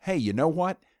Hey, you know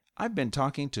what? I've been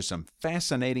talking to some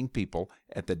fascinating people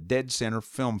at the Dead Center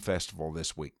Film Festival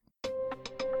this week.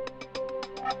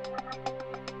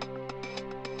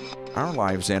 Our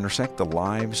lives intersect the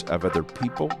lives of other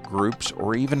people, groups,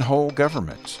 or even whole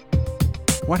governments.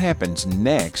 What happens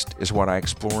next is what I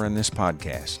explore in this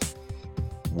podcast.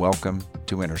 Welcome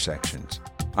to Intersections.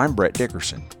 I'm Brett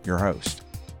Dickerson, your host.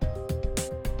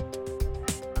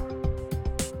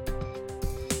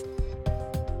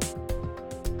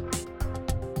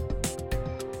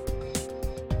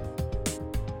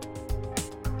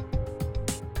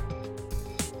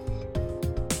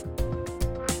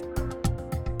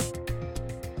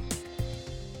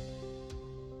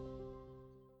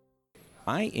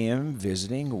 I am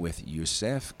visiting with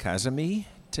Youssef Kazemi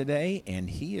today, and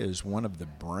he is one of the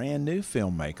brand new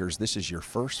filmmakers. This is your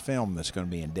first film that's going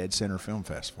to be in Dead Center Film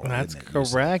Festival. That's isn't it,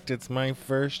 correct. Youssef? It's my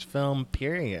first film,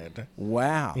 period.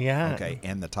 Wow. Yeah. Okay,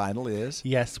 and the title is?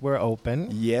 Yes, We're Open.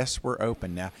 Yes, We're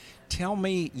Open. Now, tell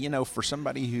me, for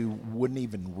somebody who wouldn't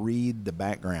even read the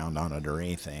background on it or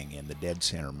anything in the Dead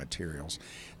Center materials,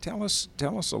 tell us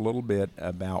a little bit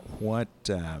about what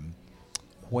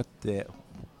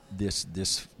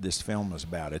this film is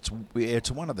about. It's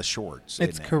one of the shorts.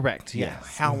 It's isn't it? correct. Yeah.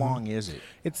 Yes. How long is it?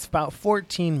 It's about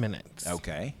 14 minutes.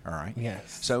 Okay. All right.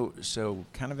 Yes. So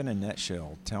kind of in a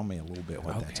nutshell, tell me a little bit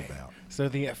what that's about. So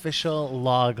the official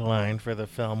log line for the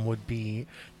film would be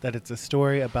that it's a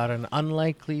story about an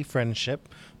unlikely friendship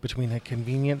between a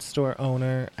convenience store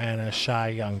owner and a shy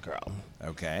young girl.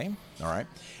 Okay. All right.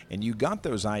 And you got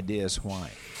those ideas.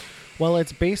 Why? Well,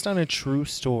 it's based on a true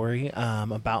story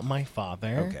about my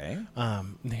father. Okay.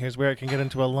 Here's where it can get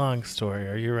into a long story.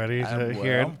 Are you ready to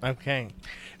hear it? Okay.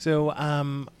 So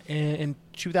in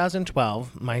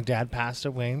 2012, my dad passed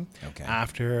away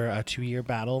after a 2-year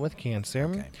battle with cancer.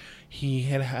 Okay. He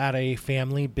had a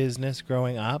family business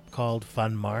growing up called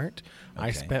Fun Mart. Okay.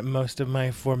 I spent most of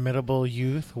my formidable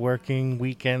youth working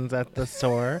weekends at the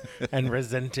store and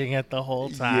resenting it the whole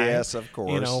time. Yes, of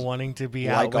course. Wanting to be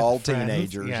like out with all friends.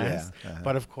 teenagers. Yes. Yeah.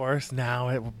 But of course, now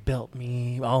it built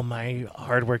me all my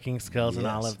hardworking skills and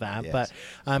all of that. Yes.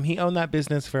 But he owned that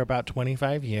business for about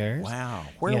 25 years. Wow.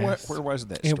 Where was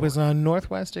that store? It was on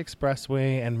Northwest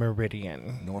Expressway and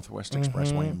Meridian. Northwest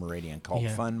Expressway and Meridian, called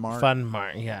Fun Mart. Fun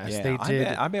Mart, yes. Yeah, They did.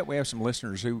 I bet we have some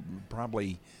listeners who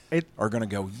probably are going to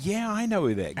go, yeah, I know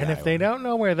who that guy is. And if they don't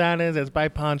know where that is, it's by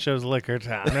Poncho's Liquor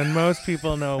Town. And most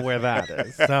people know where that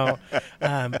is. So,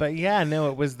 but yeah, no,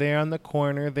 it was there on the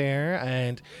corner there.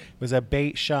 And it was a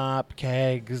bait shop,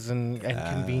 kegs, and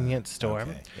convenience store.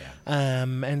 Okay,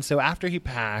 And so after he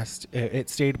passed, it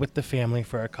stayed with the family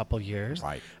for a couple years.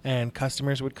 Right. And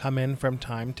customers would come in from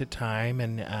time to time,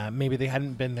 and maybe they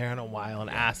hadn't been there in a while, and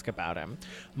ask about him.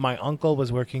 My uncle was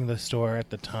working the store at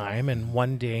the time, and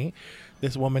one day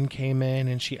this woman came in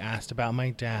and she asked about my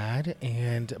dad,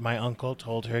 and my uncle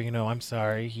told her, I'm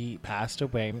sorry, he passed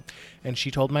away. And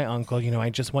she told my uncle, I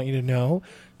just want you to know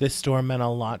this store meant a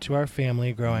lot to our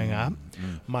family growing up.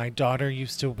 My daughter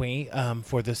used to wait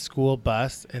for the school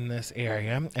bus in this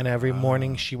area, and every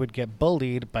morning she would get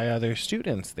bullied by other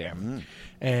students there.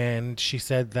 And she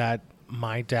said that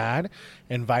my dad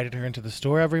invited her into the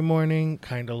store every morning,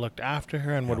 kind of looked after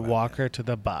her, and would walk her to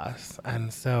the bus.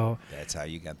 And so that's how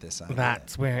you got this idea.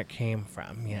 That's where it came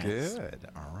from. Yes. Good.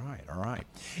 All right.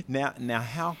 Now,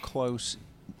 how close?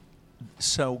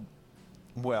 So,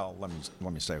 well, let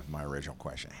me say with my original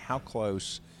question: how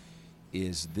close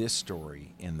is this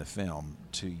story in the film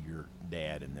to your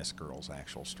dad and this girl's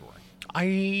actual story?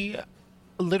 I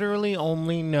literally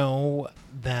only know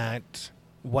that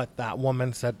what that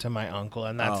woman said to my uncle,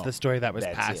 and that's the story that was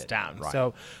passed down. Right.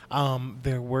 So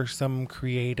there were some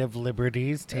creative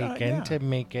liberties taken to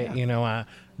make it, a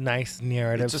nice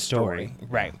narrative it's a story.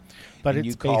 Right. But and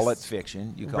it's you call it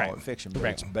fiction. You call right. it fiction, but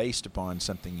right. it's based upon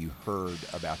something you heard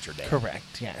about your dad.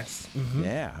 Correct. Yes. Mm-hmm.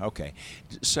 Yeah. Okay.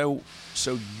 So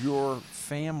your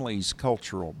family's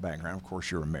cultural background, of course,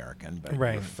 you're American, but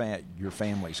right. your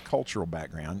family's cultural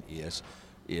background is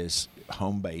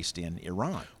home based in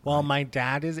Iran. Well, right? my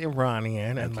dad is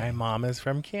Iranian and my mom is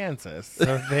from Kansas,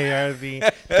 so they are the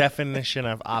definition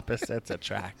of opposites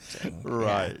attracting.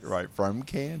 Right. Yes. Right. From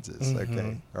Kansas. Mm-hmm.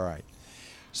 Okay. All right.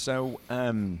 So,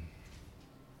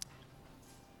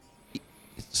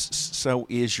 so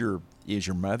is your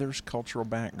mother's cultural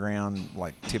background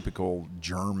like typical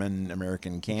German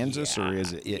American Kansas, or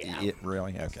is it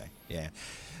really? Okay. Yeah.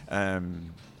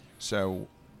 So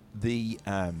the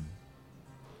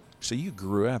So you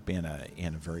grew up in a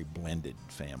very blended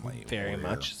family. Very where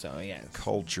much so, yes.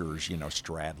 Cultures,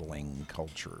 straddling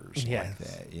cultures Yes. like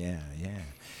that. Yeah, yeah.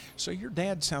 So your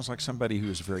dad sounds like somebody who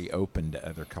is very open to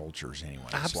other cultures anyway.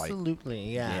 It's like,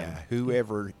 Absolutely, yeah. yeah,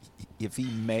 whoever, if he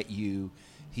met you,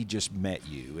 he just met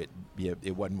you.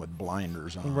 It wasn't with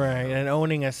blinders on. Right, and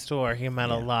owning a store, he met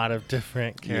a Yeah. lot of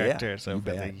different characters you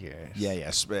over the bet. years. Yeah, yeah,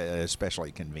 especially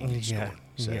a convenience Yeah, store.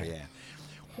 So yeah. yeah.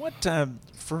 What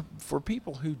for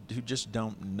people who just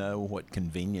don't know what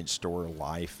convenience store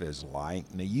life is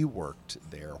like? Now you worked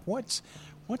there. What's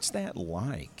that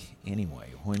like anyway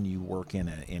when you work in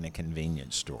a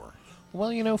convenience store?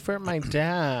 Well, for my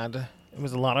dad, it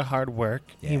was a lot of hard work.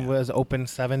 He Yeah. was open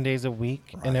 7 days a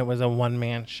week, Right. and it was a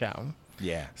one-man show.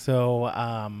 Yeah, So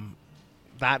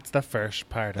that's the first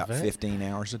part about of it. 15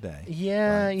 hours a day.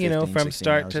 Yeah, Right, 15, from 16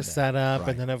 start hours to a day. set up, Right.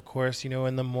 and then of course,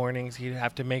 in the mornings he'd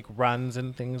have to make runs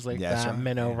and things like That's that, right,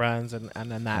 minnow yeah. runs and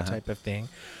then that Uh-huh. type of thing.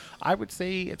 I would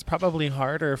say it's probably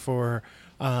harder for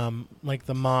like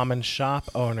the mom and shop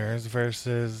owners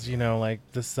versus like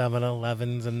the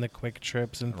 7-Elevens and the Quick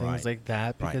Trips and things Right. like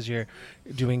that, Right. because you're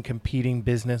doing competing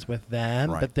business with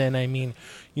them. Right. But then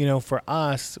for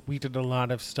us, we did a lot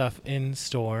of stuff in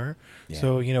store. Yeah.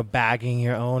 So bagging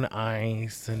your own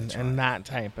ice and That's and right. that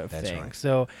type of That's thing. right.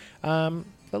 So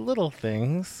the little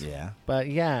things. Yeah. But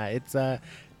yeah, it's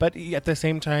but at the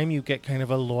same time, you get kind of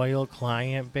a loyal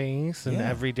client base, and Yeah.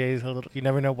 every day is a little. You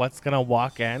never know what's gonna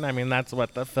walk in. I mean, that's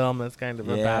what the film is kind of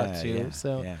about too. Yeah,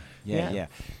 So yeah.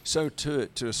 So to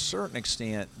a certain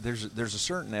extent, there's a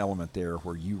certain element there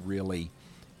where you really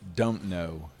don't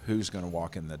know who's going to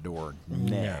walk in the door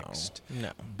next.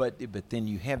 No. But then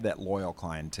you have that loyal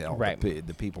clientele, Right.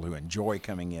 the people who enjoy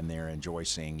coming in there, enjoy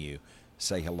seeing you,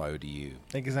 say hello to you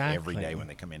Exactly. every day when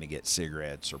they come in to get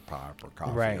cigarettes or pop or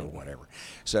coffee Right. or whatever.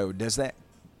 So does that?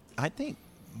 I think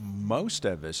most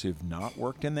of us who've not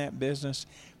worked in that business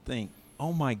think,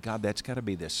 oh my God, that's got to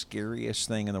be the scariest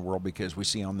thing in the world, because we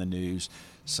see on the news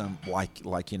some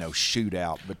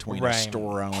shootout between a Right.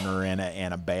 store owner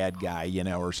and a bad guy,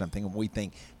 or something. And we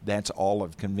think that's all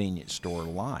of convenience store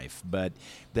life, but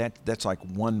that's like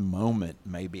one moment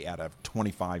maybe out of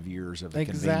 25 years of a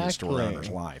convenience store Exactly. owner's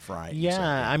life, right? Yeah, So,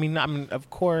 I mean, of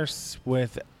course,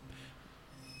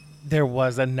 there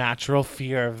was a natural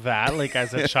fear of that, like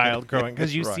as a child growing,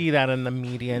 because you Right. see that in the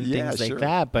media and Yeah, things like sure.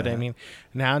 that. But I Uh-huh. mean,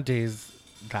 nowadays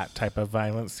that type of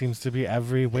violence seems to be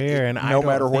everywhere, and I no don't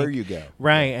matter where think- you go.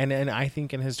 right? And I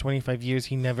think in his 25 years,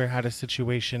 he never had a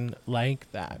situation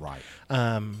like that. Right.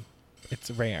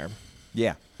 It's rare.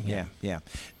 Yeah.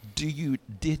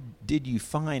 Did you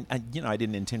find? I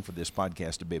didn't intend for this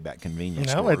podcast to be about convenience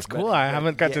No, stores. it's cool. I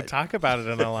haven't got to yeah. talk about it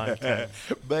in a long time.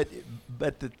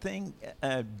 But the thing,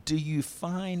 do you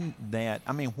find that?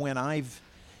 I mean,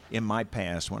 in my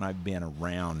past, when I've been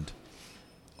around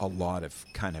a lot of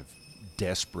kind of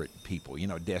desperate people,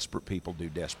 desperate people do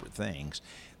desperate things.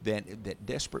 That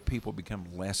desperate people become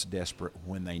less desperate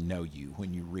when they know you,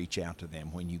 when you reach out to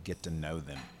them, when you get to know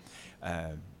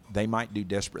them. They might do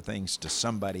desperate things to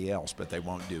somebody else, but they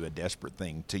won't do a desperate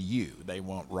thing to you. They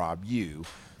won't rob you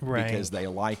Right. because they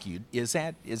like you. Is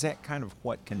that kind of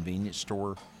what convenience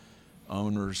store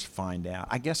owners find out?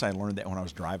 I guess I learned that when I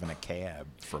was driving a cab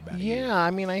for about a year. Yeah, I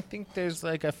mean, I think there's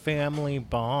like a family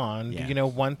bond. Yeah.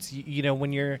 Once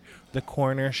when you're the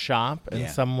corner shop in Yeah.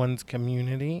 someone's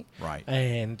community, Right.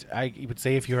 And I would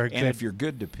say if you're a And good, if you're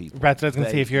good to people. that's what I was gonna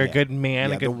say. If you're yeah. a good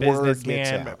man, Yeah, a good the word gets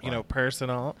businessman, out, but, right.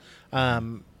 personal,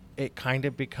 it kind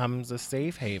of becomes a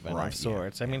safe haven Right, of yeah,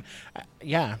 sorts. I yeah. mean,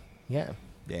 yeah.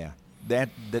 Yeah.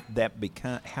 That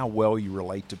become how well you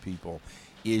relate to people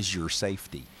is your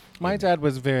safety. My dad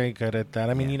was very good at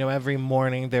that. I mean, Yeah. every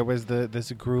morning there was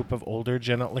this group of older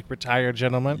retired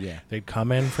gentlemen. Yeah. They'd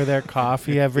come in for their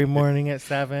coffee every morning at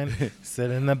 7,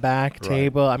 sit in the back Right.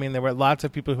 table. I mean, there were lots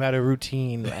of people who had a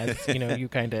routine, as you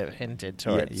kind of hinted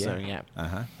towards. So yeah.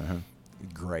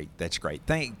 Great. That's great.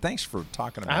 Thanks for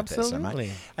talking about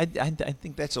Absolutely. that. I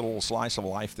think that's a little slice of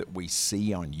life that we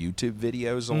see on YouTube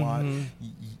videos a lot.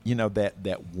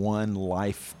 That one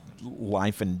life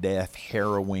and death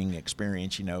harrowing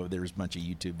experience. There's a bunch of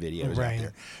YouTube videos Right. out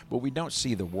there, but we don't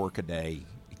see the workaday.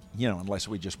 Unless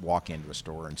we just walk into a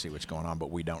store and see what's going on, but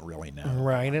we don't really know.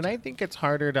 Right, and I think it's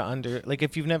harder to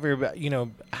if you've never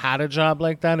had a job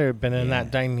like that or been in Yeah.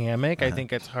 that dynamic. I Uh-huh.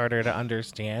 think it's harder to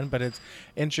understand. But it's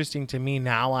interesting to me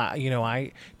now.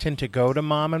 I tend to go to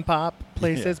mom and pop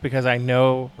places Yeah. because I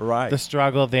know Right. the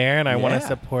struggle there, and I want Yeah. to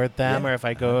support them. Yeah. Or if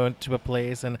I go to a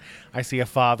place and I see a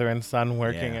father and son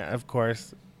working, Yeah. of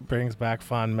course. brings back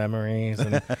fond memories,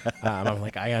 and I'm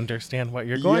like, I understand what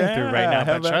you're going through right now,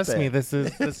 how but about trust me,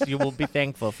 that? this you will be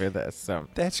thankful for this. So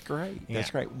That's great. That's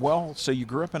Yeah. great. Well, so you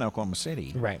grew up in Oklahoma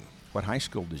City. right. What high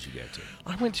school did you go to?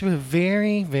 I went to a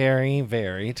very, very,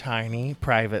 very tiny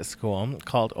private school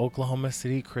called Oklahoma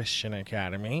City Christian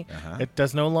Academy. Uh-huh. It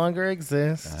does no longer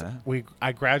exist. Uh-huh.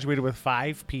 I graduated with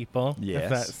 5 people. Yes, If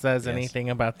that says yes. anything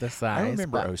about the size. I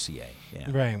remember but- OCA. Yeah.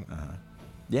 Right.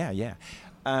 Yeah, yeah.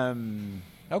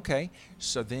 Okay.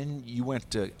 So then you went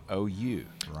to OU,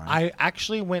 right? I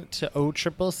actually went to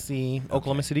OCCC,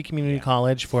 Oklahoma Okay. City Community Yeah.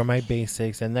 College, for my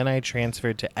basics, and then I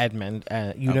transferred to Edmond,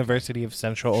 University of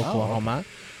Central okay. Oklahoma.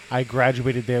 I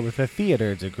graduated there with a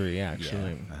theater degree,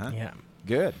 actually. Uh-huh. Yeah.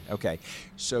 Good. Okay.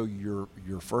 So your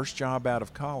first job out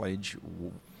of college.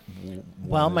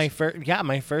 Well, was-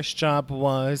 my first job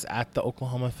was at the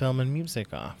Oklahoma Film and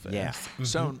Music Office. Yeah.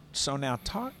 Mhm. So now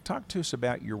talk to us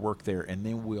about your work there, and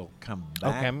then we'll come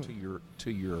back Okay.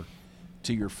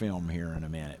 to your film here in a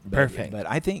minute. Perfect. But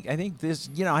I think this.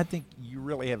 I think you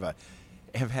really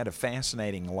have had a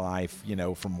fascinating life.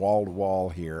 From wall to wall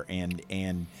here, and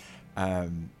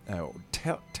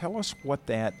tell us what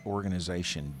that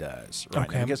organization does. Right.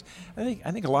 Okay. Because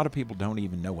I think a lot of people don't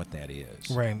even know what that is.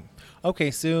 Right.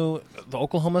 Okay, so the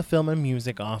Oklahoma Film and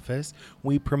Music Office,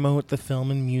 we promote the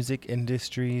film and music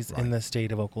industries in Right. the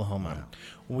state of Oklahoma.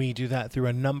 Wow. We do that through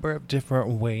a number of different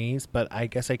ways, but I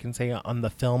guess I can say on the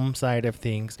film side of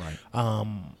things, Right.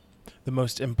 the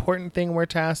most important thing we're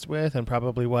tasked with, and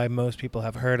probably why most people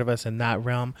have heard of us in that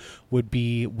realm, would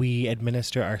be we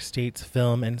administer our state's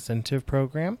film incentive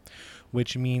program,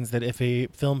 which means that if a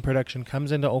film production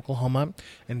comes into Oklahoma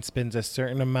and spends a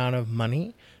certain amount of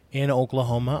money in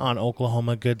Oklahoma on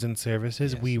Oklahoma goods and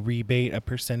services, Yes. we rebate a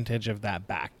percentage of that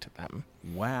back to them.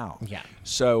 Wow. Yeah.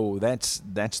 So that's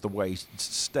the way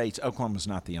states. Oklahoma's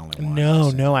not the only one.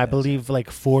 No, I That's- believe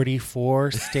like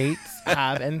 44 states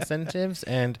have incentives.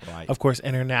 And Right. of course,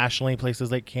 internationally,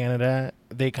 places like Canada,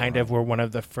 they kind of Right. were one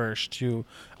of the first to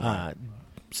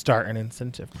start an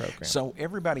incentive program. So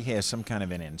everybody has some kind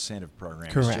of an incentive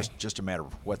program. Correct. It's just a matter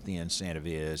of what the incentive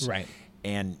is. Right.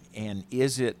 And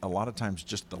is it a lot of times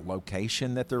just the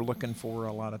location that they're looking for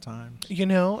a lot of times?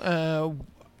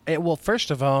 Well,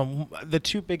 first of all, the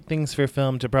two big things for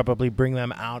film to probably bring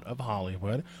them out of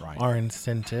Hollywood Right. are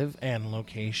incentive and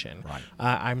location. Right.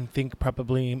 I think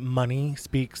probably money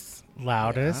speaks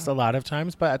loudest Yeah. a lot of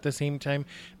times, but at the same time,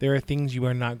 there are things you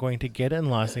are not going to get in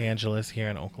Los Angeles here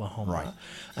in Oklahoma.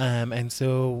 And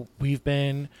so we've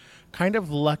been kind of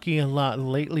lucky a lot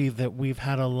lately that we've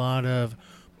had a lot of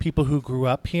people who grew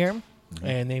up here.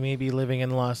 And they may be living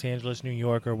in Los Angeles, New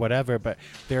York, or whatever, but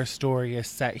their story is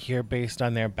set here based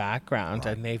on their background,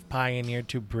 Right. and they've pioneered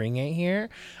to bring it here.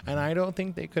 And I don't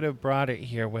think they could have brought it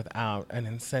here without an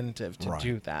incentive to Right.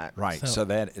 do that. Right. So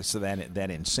that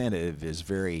incentive is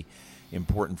very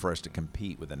important for us to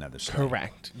compete with another state.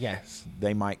 correct. Yes.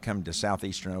 They might come to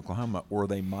southeastern Oklahoma, or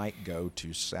they might go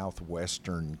to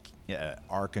southwestern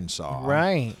Arkansas.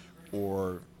 Right.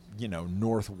 Or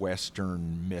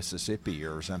northwestern Mississippi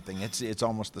or something. It's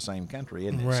almost the same country,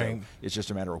 isn't it? So Right. it's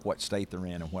just a matter of what state they're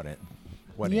in and what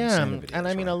Yeah, incentive it is. and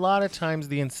I mean, right? a lot of times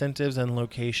the incentives and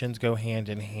locations go hand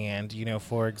in hand.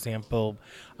 For example,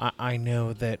 I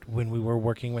know that when we were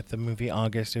working with the movie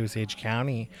August Osage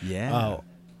County, Yeah.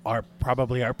 our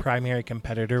primary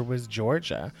competitor was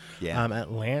Georgia. Yeah.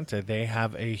 Atlanta, they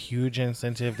have a huge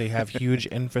incentive. They have huge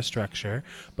infrastructure.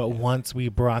 But once we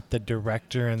brought the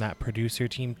director and that producer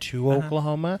team to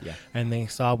Oklahoma, Yeah. and they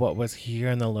saw what was here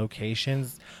in the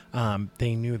locations,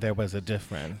 they knew there was a I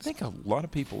difference. think a lot of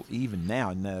people, even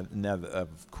now,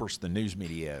 of course, the news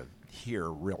media here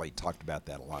really talked about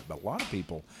that a lot, but a lot of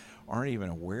people aren't even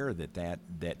aware that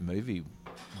movie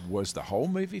was the whole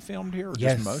movie filmed here, or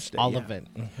Yes, just most of it. all Yeah. of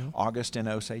it. Mhm. August in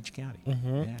Osage County.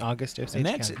 Yeah. August Osage And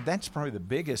that's County. that's probably the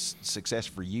biggest success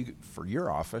for your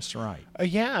office, right?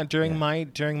 Yeah, during Yeah.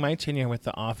 my tenure with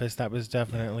the office, that was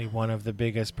definitely one of the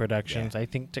biggest productions Yeah. I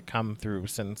think to come through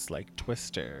since like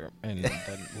Twister in the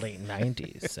late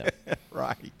 '90s. So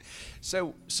Right.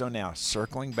 So now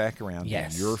circling back around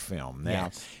Yes. to your film.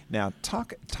 Yes. Now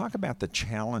talk about the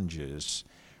challenges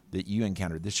that you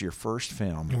encountered. This is your first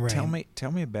film. Right. Tell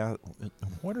me about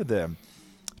what are the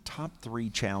top 3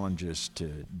 challenges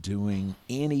to doing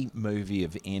any movie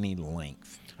of any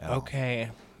length. at all? okay,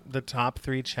 the top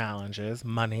 3 challenges: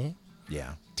 money,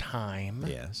 Yeah. time,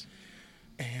 Yes.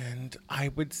 and I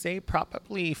would say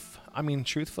probably,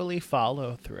 truthfully,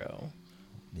 follow through.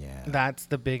 Yeah. That's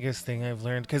the biggest thing I've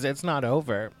learned, because it's not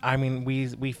over. I mean,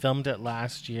 we filmed it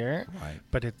last year, Right.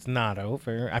 but it's not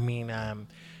over. I mean,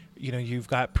 you've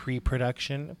got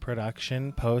pre-production,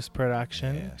 production,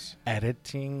 post-production, Yes.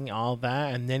 editing, all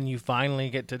that, and then you finally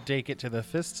get to take it to the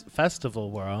festival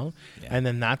world, Yeah. and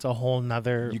then that's a whole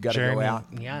nother You got to journey. go out.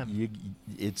 Yeah,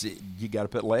 You got to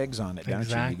put legs on it, don't you?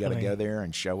 You got to Exactly. go there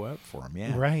and show up for them.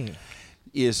 Yeah. right.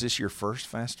 Is this your first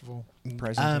festival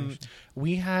presentation?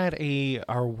 We had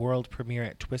our world premiere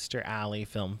at Twister Alley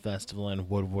Film Festival in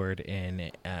Woodward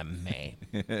in May.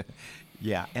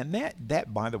 Yeah, and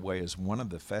that by the way is one of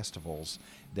the festivals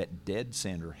that Dead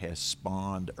Center has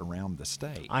spawned around the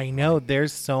state. I know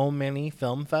there's so many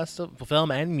film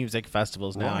and music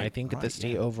festivals now. Right, I think the right,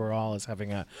 state yeah. overall is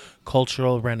having a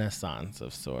cultural renaissance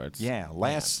of sorts. Yeah,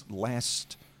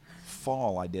 last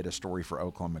fall I did a story for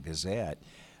Oklahoma Gazette,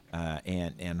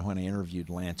 and when I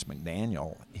interviewed Lance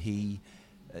McDaniel, he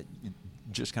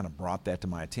just kind of brought that to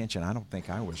my attention. I don't think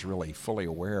I was really fully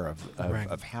aware of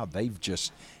how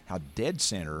how Dead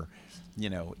Center,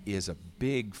 is a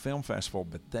big film festival,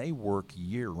 but they work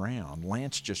year round.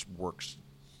 Lance just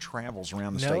travels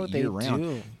around the state they year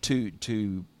round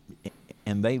do.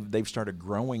 and they've started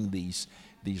growing these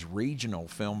regional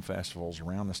film festivals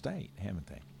around the state, haven't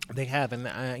they? They have, and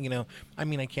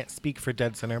I can't speak for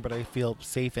Dead Center, but I feel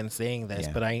safe in saying this.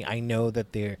 Yeah. But I know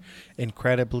that they're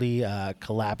incredibly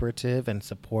collaborative and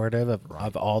supportive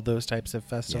of all those types of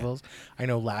festivals. I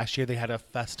know last year they had a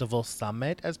festival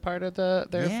summit as part of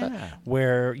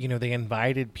where they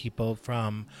invited people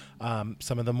from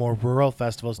some of the more rural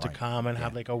festivals to Right. come and Yeah.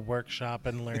 have like a workshop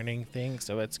and learning thing.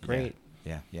 So it's great.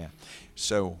 Yeah.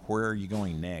 So where are you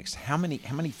going next? How many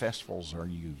festivals are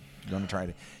you going to try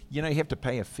to? You have to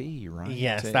pay a fee, right?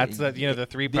 Yes, that's the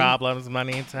three problems: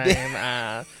 money,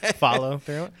 time, follow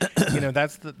through.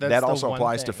 That's that also the one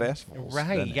applies to thing. festivals,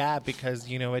 right? doesn't it? Yeah,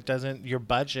 because it doesn't. Your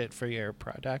budget for your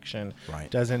production Right.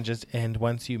 doesn't just end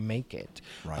once you make it.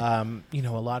 Right.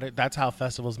 That's how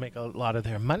festivals make a lot of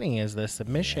their money is the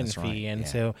submission that's fee, right, and yeah.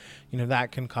 so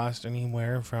that can cost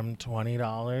anywhere from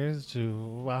 $20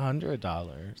 to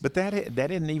 $100. But that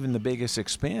isn't even the biggest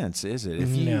expense, is it?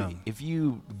 No. If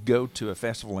you go to a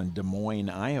festival in Des Moines,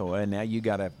 Iowa, now you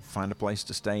got to find a place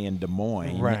to stay in Des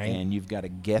Moines, Right. and you've got to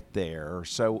get there.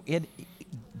 So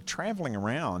traveling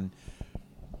around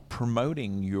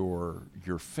promoting your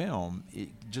film, it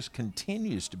just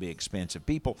continues to be expensive.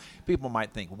 People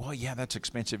might think, well, yeah, that's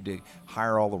expensive to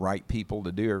hire all the right people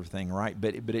to do everything right,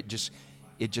 but it just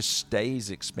stays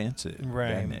expensive,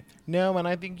 doesn't it? No, and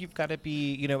I think you've got to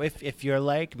be, if you're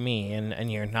like me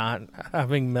and you're not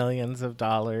having millions of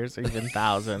dollars or even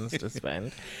thousands to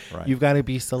spend, Right. you've got to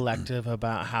be selective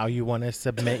about how you want to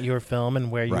submit your film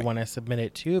and where you Right. want to submit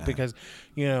it to, because,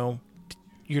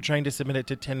 you're trying to submit it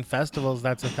to 10 festivals.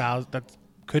 That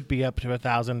could be up to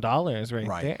 $1,000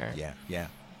 right there. Yeah.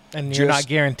 And you're Just- not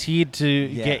guaranteed to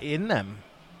Yeah. get in them.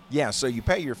 Yeah, so you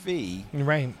pay your fee,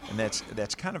 Right. and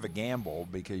that's kind of a gamble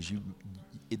because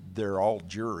they're all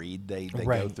juried. They go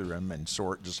Right. through them and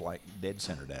sort just like Dead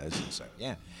Center does. And so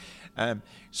yeah.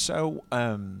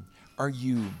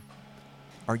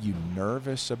 Are you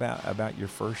nervous about your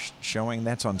first showing?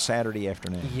 That's on Saturday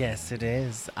afternoon. Yes, it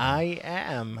is. I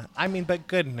am. But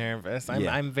good nervous.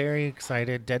 Yeah. I'm very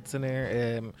excited. Dead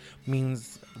Center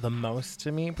means the most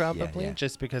to me, probably, yeah.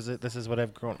 just because this is what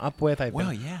I've grown up with. I've Well,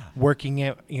 been yeah. working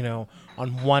it,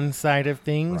 on one side of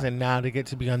things, Right. and now to get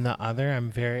to be on the other,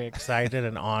 I'm very excited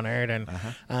and honored. And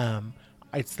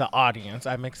it's the audience.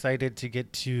 I'm excited to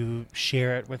get to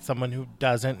share it with someone who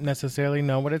doesn't necessarily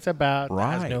know what it's about, that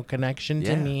has Right. no connection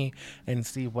to Yeah. me, and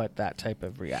see what that type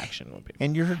of reaction will be.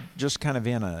 And you're just kind of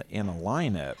in a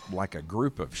lineup, like a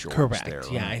group of shorts. Correct. There,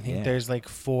 Yeah, right? I think there's like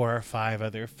 4 or 5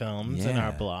 other films in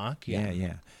our Yeah. block.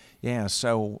 Yeah.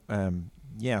 So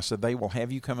so they will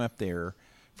have you come up there.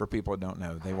 For people that don't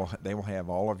know, they will have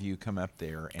all of you come up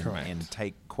there Correct. and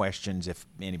take questions if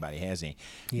anybody has any.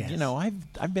 Yes.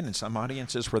 I've been in some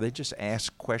audiences where they just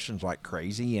ask questions like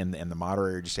crazy, and the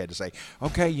moderator just had to say,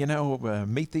 okay,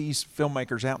 meet these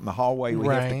filmmakers out in the hallway. We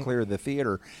have to Right. clear the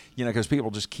theater, because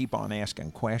people just keep on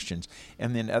asking questions,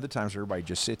 and then other times everybody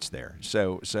just sits there.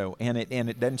 So and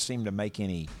it doesn't seem to make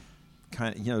any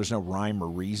kind of, there's no rhyme or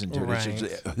reason to it. Right. It's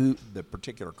just who the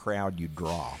particular crowd you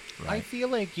draw. I Right? feel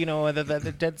like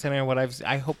the Dead Center.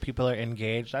 I hope people are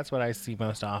engaged. That's what I see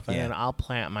most often, Yeah. and I'll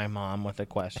plant my mom with a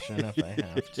question if I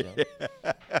have to.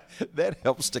 That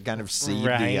helps to kind of seed the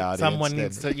Right? audience. Someone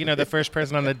needs to, the first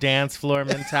person on the dance floor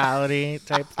mentality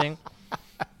type thing.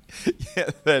 Yeah,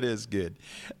 that is good.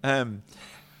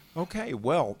 Okay,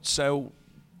 well, so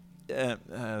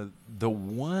the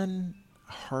one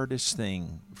hardest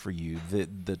thing for you,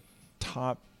 the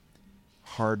top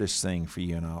hardest thing for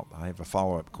you, and I have a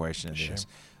follow-up question to this. Sure.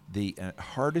 The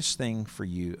hardest thing for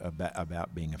you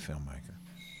about being a filmmaker.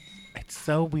 It's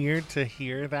so weird to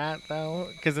hear that, though,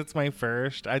 because it's my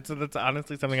first. So that's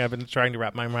honestly something I've been trying to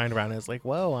wrap my mind around. Is like,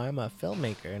 whoa, I'm a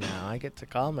filmmaker now. I get to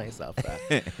call myself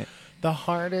that. The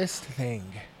hardest thing,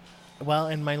 well,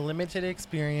 in my limited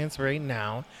experience right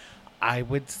now, I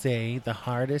would say the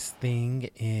hardest thing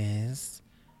is,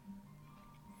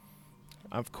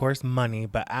 of course, money.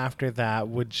 But after that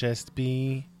would just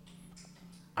be,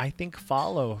 I think,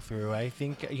 follow through. I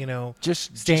think,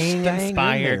 Just staying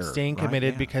inspired, in there, staying right?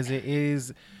 committed, Yeah. because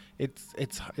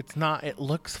it's not, it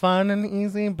looks fun and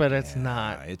easy, but it's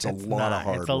not. it's a lot of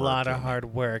hard It's a lot work, of isn't it? hard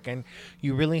work. And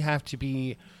you really have to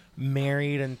be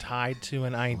married and tied to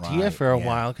an idea Right, for a yeah.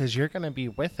 while, because you're going to be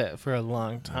with it for a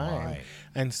long time. Right.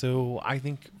 And so I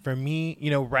think for me,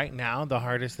 right now, the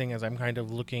hardest thing as I'm kind of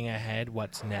looking ahead,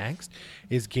 what's next,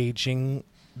 is gauging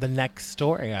the next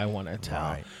story I want to tell,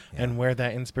 Right, yeah. and where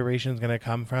that inspiration is going to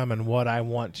come from, and what I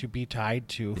want to be tied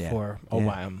to Yeah, for a yeah.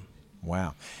 while.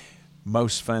 Wow.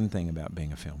 Most fun thing about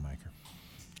being a filmmaker.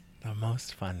 The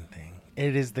most fun thing.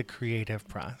 It is the creative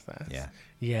process. Yeah.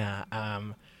 Yeah.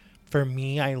 For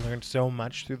me, I learned so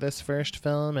much through this first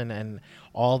film, and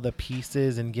all the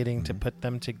pieces, and getting to put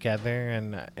them together.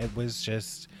 And it was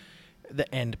just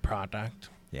the end product.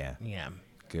 Yeah. Yeah.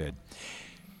 Good.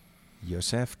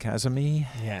 Yosef Kazemi,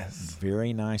 Yes.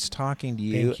 very nice talking to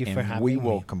you. Thank you for and having we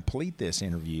will me. complete this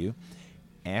interview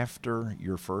after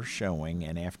your first showing,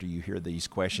 and after you hear these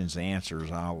questions and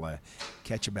answers. I'll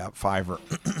catch about 5 or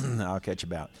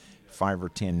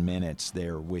 10 minutes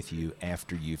there with you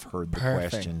after you've heard the Perfect.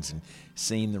 questions and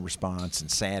seen the response and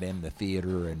sat in the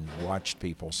theater and watched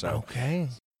people. So Okay.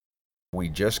 we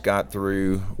just got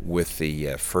through with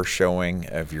the first showing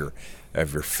of your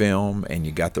film, and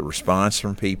you got the response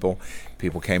from people.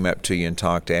 People came up to you and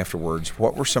talked afterwards.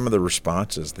 What were some of the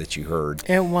responses that you heard?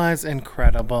 It was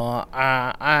incredible.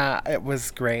 It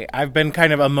was great. I've been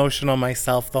kind of emotional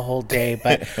myself the whole day,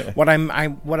 but what I'm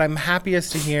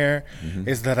happiest to hear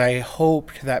is that I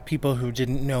hoped that people who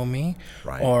didn't know me,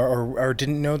 Right. or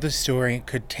didn't know the story,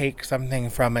 could take something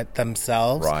from it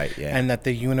themselves, Right, yeah. and that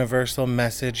the universal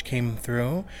message came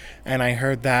through. And I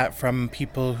heard that from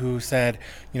people who said,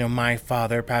 my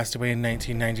father passed away in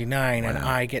 1999, and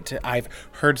I've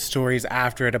heard stories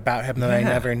after it about him that I Yeah.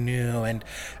 never knew, and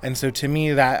so to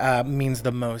me that means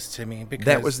the most to me, because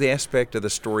That was the aspect of the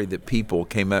story that people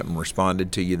came up and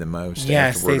responded to you the most.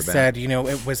 yes, afterward they about. said,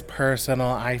 it was personal.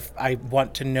 I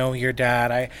want to know your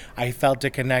dad. I felt a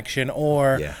connection,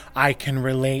 or Yeah. I can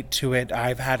relate to it.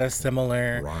 I've had a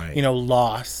similar, Right.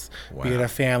 loss, be it Wow. a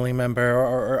family member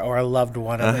or a loved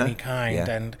one of any kind,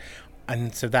 Yeah.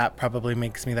 and so that probably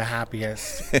makes me the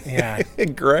happiest. Yeah.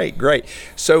 Great.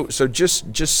 So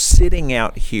just sitting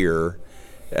out here,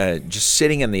 just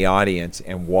sitting in the audience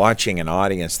and watching an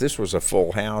audience. This was a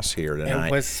full house here tonight.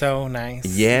 It was so nice.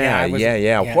 Yeah. it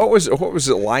was- What was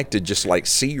it like to just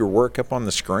see your work up on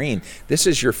the screen? This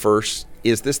is your first.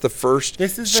 Is this the first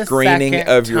This is the screening second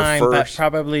of your time, first? but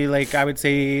probably I would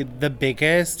say the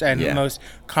biggest and Yeah. most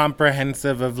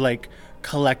comprehensive of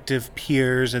collective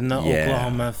peers in the Yeah.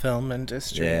 Oklahoma film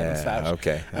industry and Yeah, such.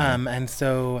 okay. And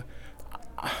so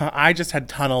I just had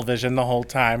tunnel vision the whole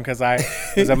time, because I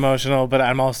was emotional, but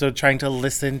I'm also trying to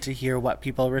listen to hear what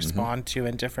people respond to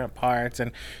in different parts,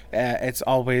 and it's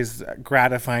always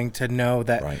gratifying to know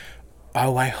that. Right.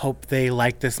 Oh, I hope they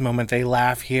like this moment. They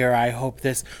laugh here. I hope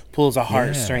this pulls a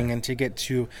heartstring, and to get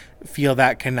to feel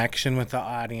that connection with the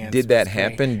audience. Did that was great.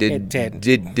 happen? It did.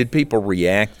 Did people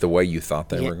react the way you thought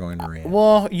they were going to react?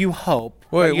 Well, you hope.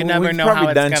 Well, But you never we've know probably how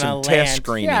it's done going to some land. test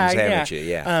screenings, haven't you?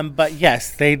 Yeah. But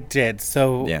yes, they did.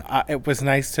 So Yeah. it was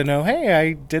nice to know, hey,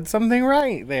 I did something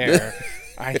right there.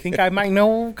 I think I might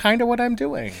know kind of what I'm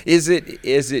doing. Is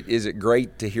it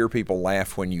great to hear people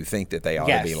laugh when you think that they ought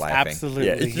to be laughing?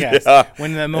 Absolutely. Yeah. Yes. Yeah.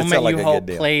 When the That moment sounds like you a hope good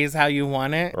deal. plays how you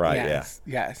want it. Right, Yes.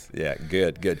 Yes. Yeah,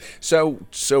 good.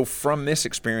 So from this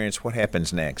experience, what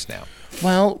happens next now?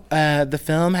 Well, the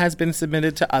film has been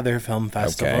submitted to other film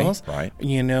festivals. right.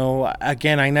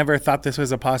 Again, I never thought this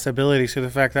was a possibility, so the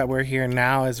fact that we're here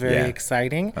now is very Yeah.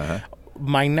 exciting.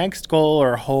 My next goal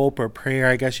or hope or prayer,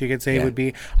 I guess you could say, Yeah. would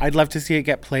be I'd love to see it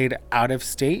get played out of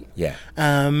state. Yeah.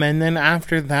 And then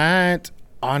after that,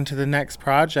 on to the next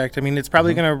project. I mean, it's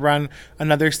probably going to run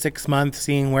another 6 months,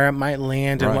 seeing where it might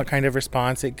land and Right. what kind of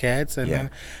response it gets. And Yeah. then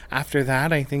after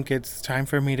that, I think it's time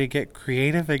for me to get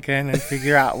creative again and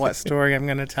figure out what story I'm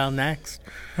going to tell next.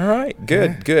 All right,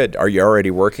 good. Are you already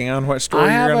working on what story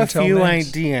I you're have going a to tell few next?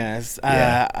 ideas,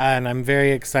 Yeah. and I'm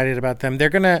very excited about them.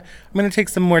 I'm gonna take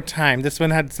some more time. This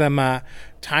one had some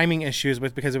timing issues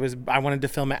with, because I wanted to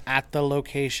film it at the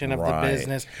location of the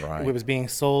business. Right. It was being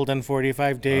sold in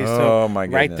 45 days. Oh, so my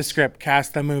write the goodness. script,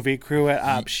 cast the movie, crew it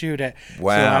up, shoot it.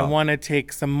 Wow. So I want to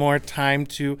take some more time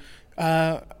to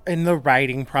in the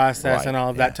writing process Right, and all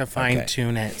of yeah, that to fine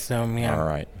tune it. So yeah. All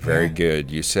right. Very good.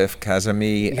 Yusef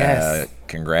Kazemi, Yes.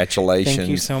 congratulations. Thank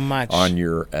you so much. On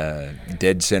your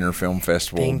Dead Center Film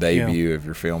Festival Thank debut of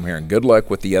your film here. And good luck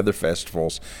with the other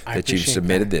festivals I that you've appreciate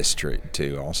submitted that. this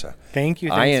to also. Thank you.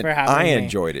 Thanks for having me. I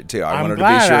enjoyed it too. I I'm wanted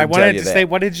glad. to be sure I to wanted tell you to that. say,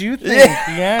 what did you think?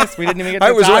 Yes, we didn't even get to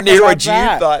I was talk wanting to hear about what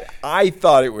that. you thought. I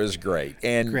thought it was great.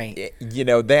 And, Great. you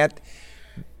know, that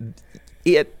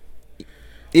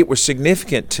it was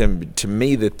significant to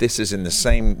me that this is in the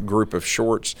same group of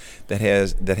shorts that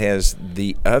has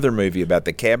the other movie about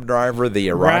the cab driver, the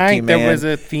Iraqi man. There was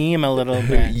a theme a little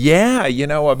bit. Yeah, you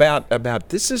know, about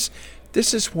this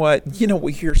is what, you know,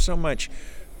 we hear so much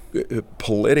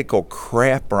political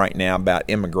crap right now about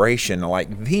immigration.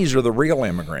 Like, these are the real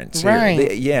immigrants here.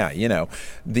 Right. Yeah, you know,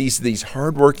 these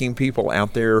hardworking people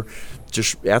out there,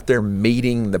 just out there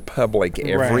meeting the public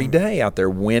every Right. day, out there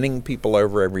winning people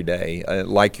over every day,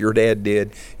 like your dad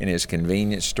did in his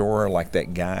convenience store, like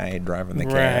that guy driving the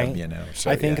cab, Right. you know. So,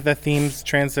 I think the themes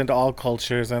transcend all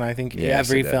cultures, and I think Yes,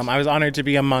 every it does. film. I was honored to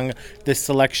be among this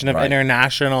selection of Right.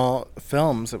 international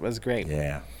films. It was great.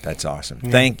 Yeah, that's awesome.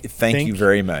 Yeah. Thank Thank you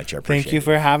very much. I appreciate Thank you it.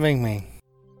 for having me.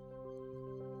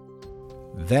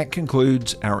 That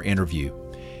concludes our interview.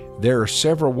 There are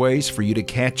several ways for you to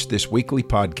catch this weekly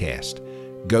podcast.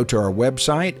 Go to our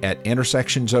website at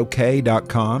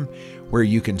intersectionsok.com, where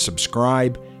you can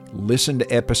subscribe, listen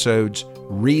to episodes,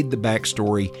 read the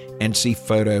backstory, and see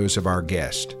photos of our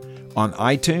guest. On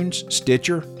iTunes,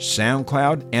 Stitcher,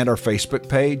 SoundCloud, and our Facebook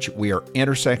page, we are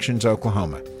Intersections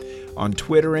Oklahoma. On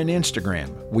Twitter and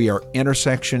Instagram, we are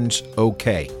Intersections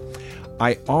OK.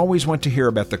 I always want to hear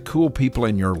about the cool people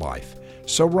in your life,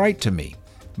 so write to me.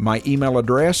 My email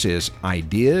address is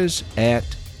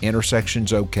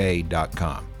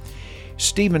ideas@intersectionsok.com.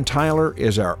 Stephen Tyler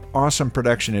is our awesome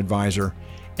production advisor,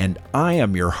 and I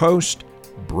am your host,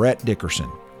 Brett Dickerson.